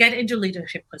get into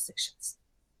leadership positions.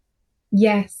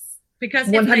 Yes. Because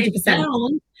 100%. If they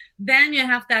don't, then you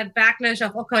have that backlash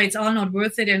of, okay, it's all not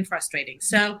worth it and frustrating.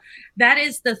 So that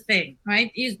is the thing,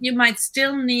 right? You might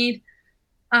still need,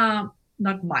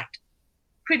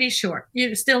 pretty sure.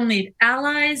 You still need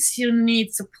allies, you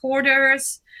need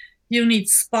supporters, you need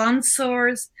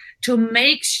sponsors to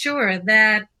make sure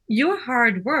that your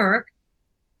hard work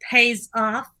pays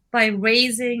off by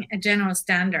raising a general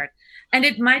standard. And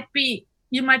it might be,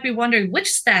 you might be wondering which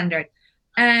standard.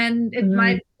 And it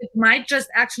might just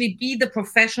actually be the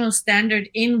professional standard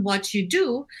in what you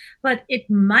do, but it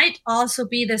might also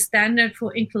be the standard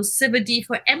for inclusivity,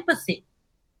 for empathy.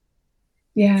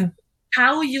 Yeah.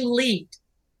 How you lead.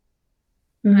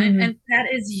 Right? And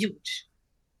that is huge.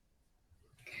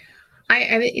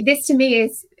 I mean, this to me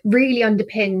is really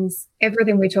underpins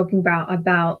everything we're talking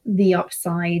about the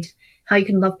upside, how you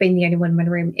can love being the only one in the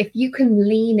room. If you can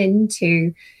lean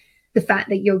into the fact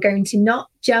that you're going to not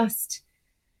just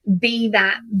be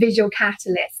that visual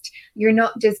catalyst, you're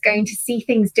not just going to see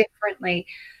things differently,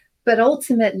 but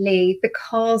ultimately,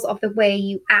 because of the way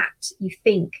you act, you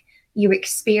think, you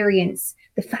experience,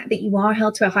 the fact that you are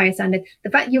held to a higher standard, the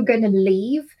fact you're going to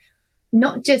leave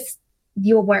not just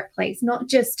your workplace, not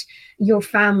just your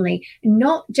family,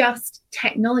 not just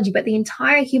technology, but the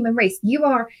entire human race. You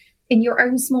are, in your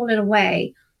own small little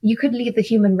way, you could leave the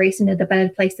human race into a better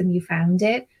place than you found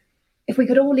it. If we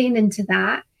could all lean into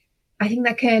that, I think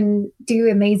that can do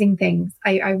amazing things.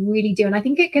 I really do. And I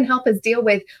think it can help us deal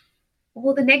with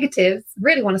all the negatives.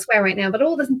 Really want to swear right now, but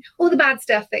all the bad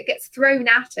stuff that gets thrown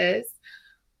at us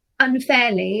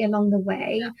unfairly along the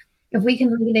way. Yeah. If we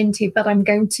can lean into, but I'm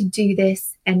going to do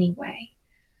this anyway.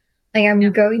 I am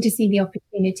going to see the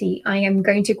opportunity. I am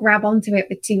going to grab onto it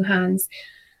with two hands,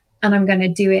 and I'm going to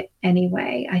do it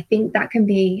anyway. I think that can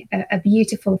be a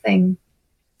beautiful thing.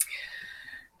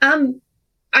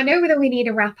 I know that we need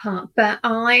to wrap up, but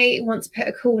I want to put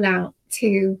a call out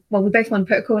to, well, we both want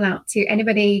to put a call out to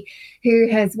anybody who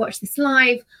has watched this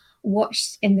live,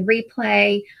 watched in the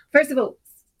replay. First of all,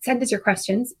 send us your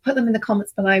questions, put them in the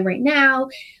comments below right now.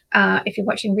 If you're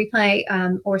watching replay,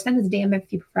 or send us a DM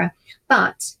if you prefer.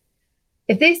 But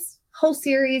if this whole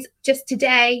series, just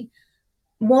today,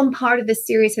 one part of this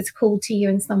series has called to you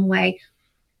in some way,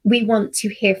 we want to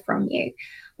hear from you.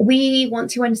 We want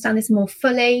to understand this more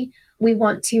fully. We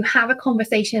want to have a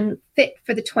conversation fit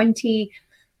for the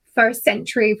 21st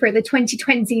century, for the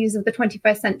 2020s of the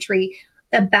 21st century,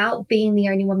 about being the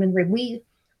only woman in the room.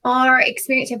 Our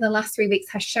experience over the last 3 weeks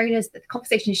has shown us that the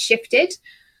conversation has shifted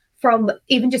from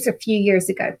even just a few years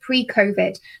ago,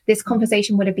 pre-COVID. This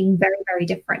conversation would have been very, very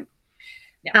different.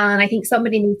 Yeah. And I think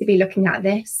somebody needs to be looking at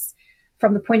this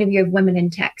from the point of view of women in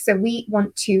tech. So we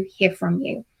want to hear from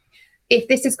you. If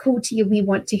this is cool to you, we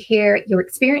want to hear your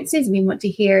experiences. We want to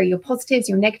hear your positives,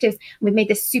 your negatives. We've made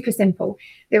this super simple.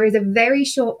 There is a very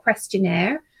short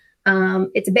questionnaire.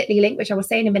 It's a Bitly link, which I will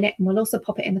say in a minute, and we'll also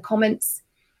pop it in the comments.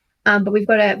 But we've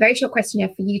got a very short questionnaire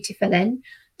for you to fill in,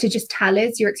 to just tell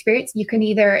us your experience. You can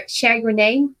either share your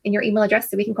name and your email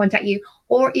address so we can contact you,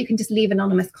 or you can just leave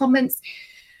anonymous comments.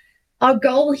 Our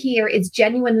goal here is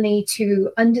genuinely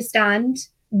to understand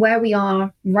where we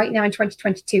are right now in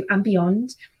 2022 and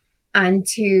beyond, and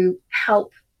to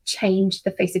help change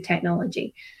the face of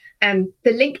technology. The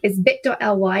link is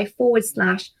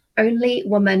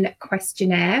bit.ly/onlywoman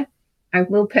questionnaire. I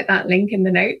will put that link in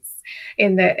the notes,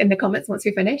 in the comments once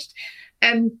we're finished.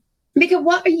 Mika,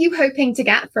 what are you hoping to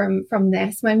get from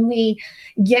this when we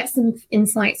get some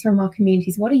insights from our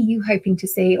communities? What are you hoping to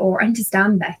see or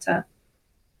understand better?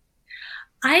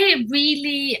 I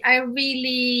really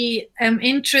am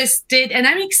interested, and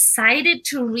I'm excited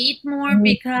to read more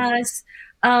because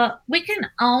we can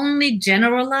only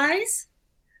generalize,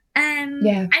 and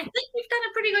I think we've done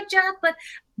a pretty good job, but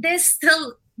there's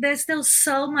still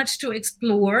so much to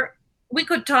explore. We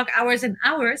could talk hours and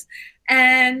hours,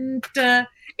 and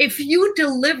if you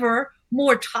deliver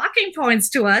more talking points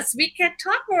to us, we can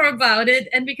talk more about it,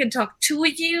 and we can talk to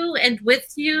you and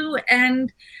with you,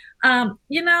 and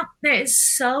there is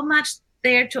so much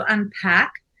there to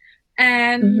unpack,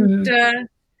 and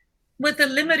with a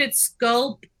limited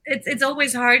scope, it's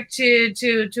always hard to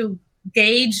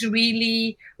gauge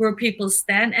really where people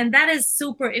stand, and that is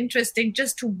super interesting,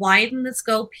 just to widen the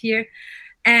scope here.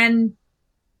 And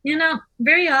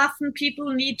very often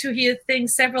people need to hear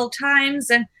things several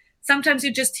times, and sometimes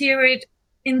you just hear it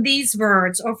in these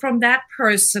words or from that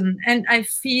person, and I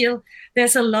feel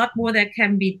there's a lot more that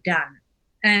can be done.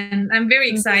 And I'm very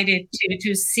excited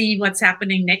to see what's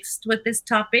happening next with this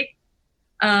topic,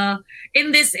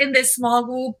 in this small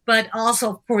group, but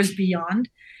also, of course, beyond.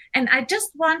 And I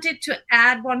just wanted to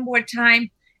add one more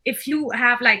time, if you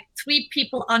have like three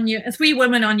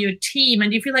women on your team,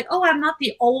 and you feel like, oh, I'm not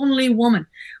the only woman,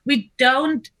 we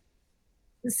don't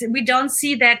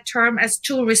see that term as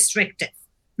too restrictive.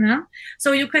 Yeah?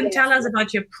 So you can tell us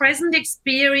about your present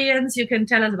experience. You can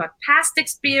tell us about past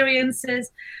experiences.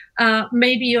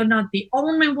 Maybe you're not the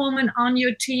only woman on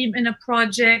your team in a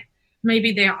project.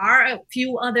 Maybe there are a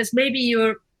few others. Maybe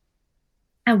you're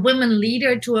a women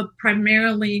leader to a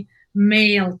primarily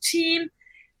male team.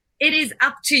 It is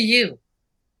up to you.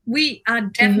 We are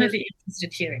definitely interested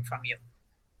in hearing from you.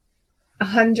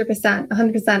 100%,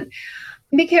 100%.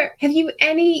 Mika, have you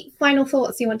any final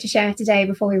thoughts you want to share today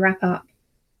before we wrap up?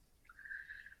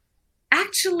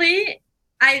 Actually,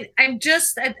 I'm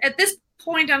just, at this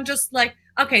point, I'm just like,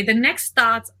 okay, the next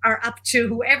thoughts are up to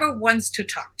whoever wants to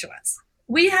talk to us.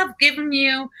 We have given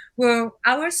you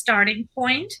our starting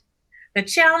point, the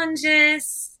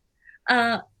challenges,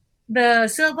 the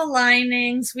silver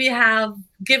linings. We have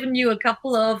given you a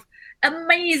couple of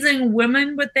amazing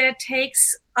women with their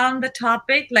takes on the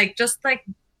topic,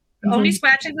 only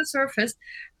scratching the surface.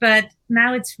 But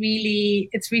now it's really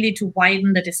to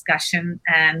widen the discussion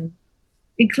and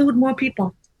include more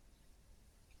people.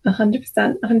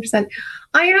 100%, 100%.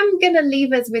 I am going to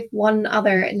leave us with one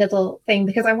other little thing,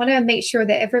 because I want to make sure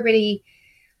that everybody,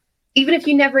 even if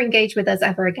you never engage with us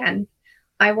ever again,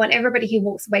 I want everybody who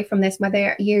walks away from this,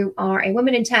 whether you are a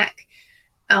woman in tech,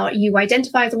 you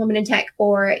identify as a woman in tech,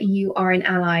 or you are an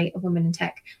ally of women in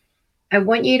tech, I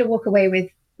want you to walk away with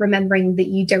remembering that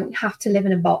you don't have to live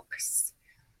in a box.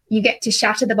 You get to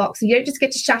shatter the box. You don't just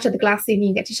get to shatter the glass ceiling,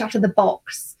 you get to shatter the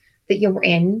box that you're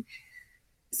in.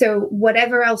 So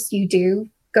whatever else you do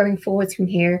going forwards from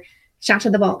here, shatter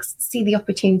the box, see the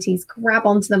opportunities, grab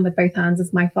onto them with both hands,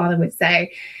 as my father would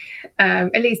say.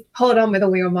 At least hold on with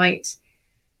all your might,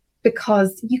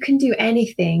 because you can do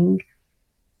anything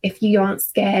if you aren't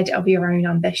scared of your own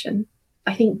ambition.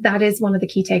 I think that is one of the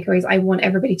key takeaways I want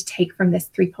everybody to take from this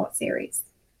 3-part series.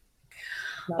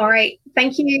 All right.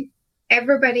 Thank you,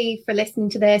 everybody, for listening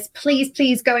to this.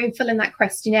 Please go and fill in that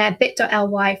questionnaire,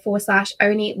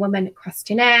 bit.ly/onlywoman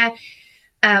questionnaire.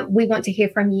 We want to hear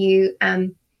from you.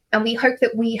 And we hope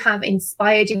that we have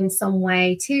inspired you in some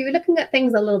way to looking at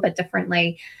things a little bit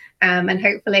differently, and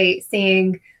hopefully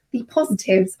seeing the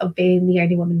positives of being the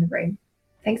only woman in the room.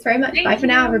 Thanks very much. Bye for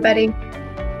now, everybody.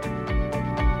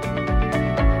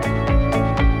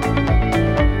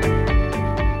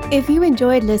 If you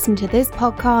enjoyed listening to this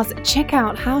podcast, check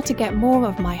out how to get more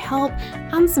of my help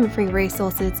and some free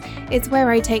resources. It's where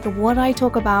I take what I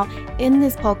talk about in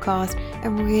this podcast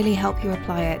and really help you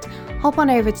apply it. Hop on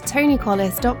over to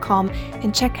tonicollis.com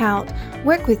and check out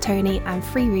Work with Toni and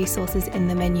free resources in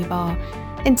the menu bar.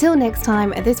 Until next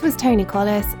time, this was Toni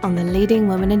Collis on the Leading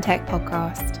Women in Tech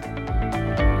podcast.